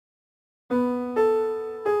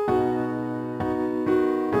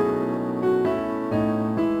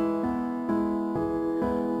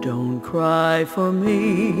cry for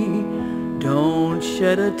me, don't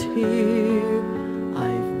shed a tear.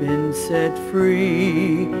 I've been set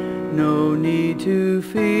free, no need to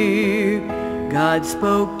fear. God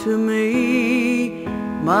spoke to me,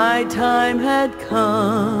 my time had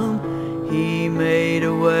come. He made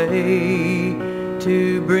a way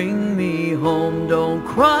to bring me home. Don't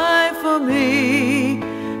cry for me,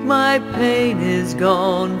 my pain is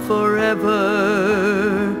gone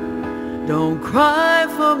forever. Don't cry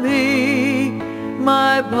for me,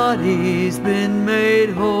 my body's been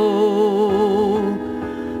made whole.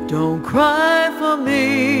 Don't cry for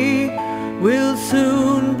me, we'll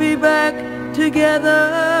soon be back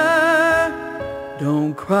together.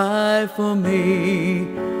 Don't cry for me,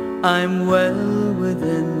 I'm well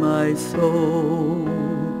within my soul.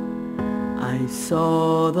 I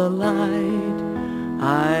saw the light,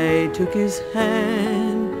 I took his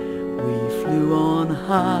hand, we flew on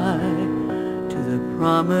high to the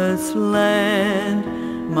promised land.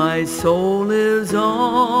 My soul lives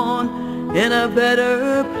on in a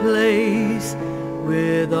better place,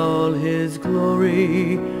 with all his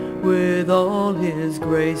glory, with all his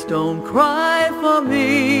grace. Don't cry for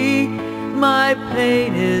me, my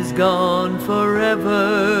pain is gone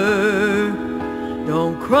forever.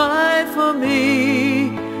 Don't cry for me,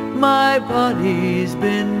 my body's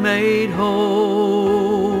been made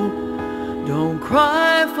whole. Don't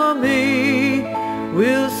cry for me,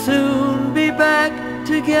 we'll soon be back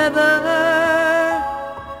together.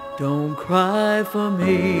 Don't cry for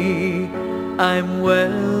me, I'm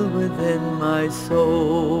well within my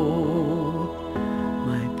soul.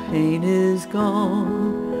 My pain is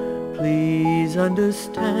gone, please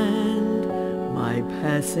understand. My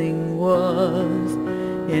passing was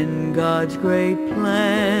in God's great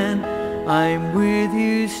plan. I'm with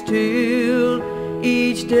you still,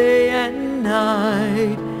 each day and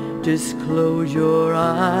night. Just close your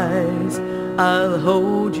eyes, I'll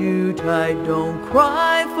hold you tight. Don't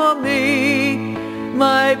cry for me,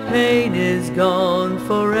 my pain is gone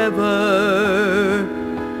forever.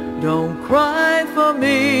 Don't cry for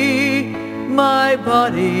me, my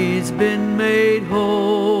body's been made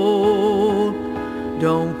whole.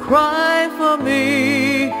 Don't cry for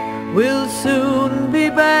me, we'll soon be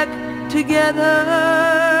back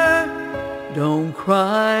together. Don't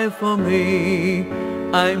cry for me,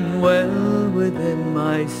 I'm well within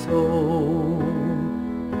my soul.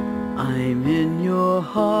 I'm in your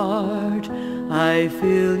heart, I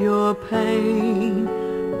feel your pain.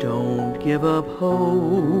 Don't give up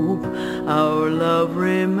hope, our love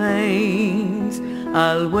remains.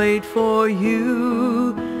 I'll wait for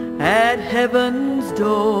you at heaven's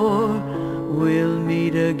door. We'll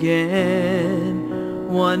meet again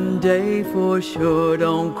one day for sure.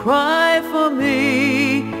 Don't cry for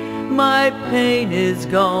me, my pain is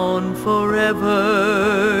gone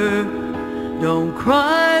forever. Don't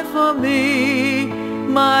cry for me,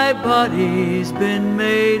 my body's been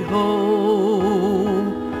made whole.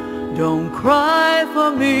 Don't cry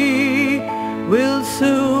for me, we'll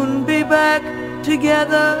soon be back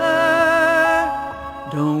together.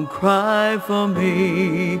 Don't cry for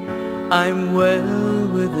me, I'm well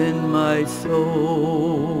within my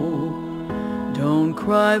soul. Don't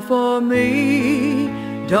cry for me,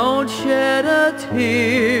 don't shed a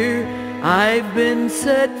tear. I've been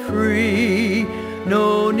set free,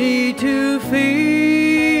 no need to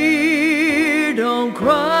fear. Don't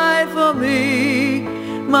cry for me,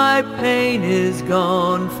 my pain is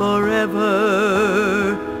gone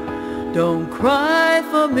forever. Don't cry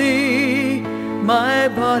for me, my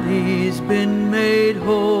body's been made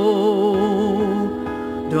whole.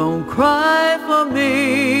 Don't cry for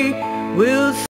me, we'll